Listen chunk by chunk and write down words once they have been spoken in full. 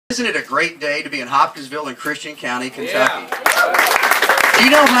Isn't it a great day to be in Hopkinsville in Christian County, Kentucky? Yeah. Do you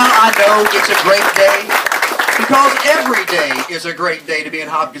know how I know it's a great day? Because every day is a great day to be in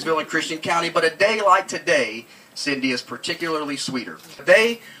Hopkinsville in Christian County, but a day like today, Cindy, is particularly sweeter.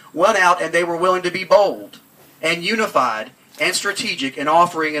 They went out and they were willing to be bold and unified and strategic in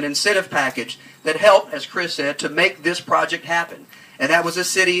offering an incentive package that helped, as Chris said, to make this project happen. And that was a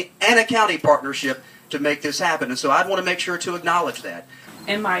city and a county partnership to make this happen. And so I'd want to make sure to acknowledge that.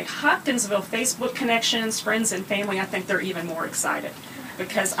 And my Hopkinsville Facebook connections, friends and family, I think they're even more excited.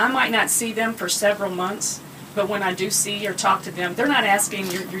 Because I might not see them for several months, but when I do see or talk to them, they're not asking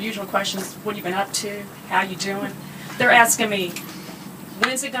your usual questions, what have you been up to, how you doing? They're asking me,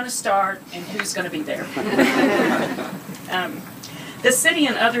 when's it going to start and who's going to be there? The city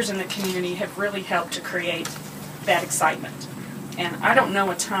and others in the community have really helped to create that excitement. And I don't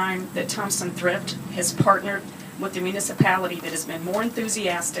know a time that Thompson Thrift has partnered with the municipality that has been more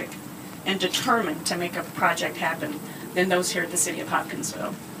enthusiastic and determined to make a project happen than those here at the city of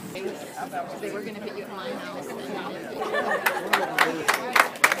Hopkinsville. They were going to put you at my house.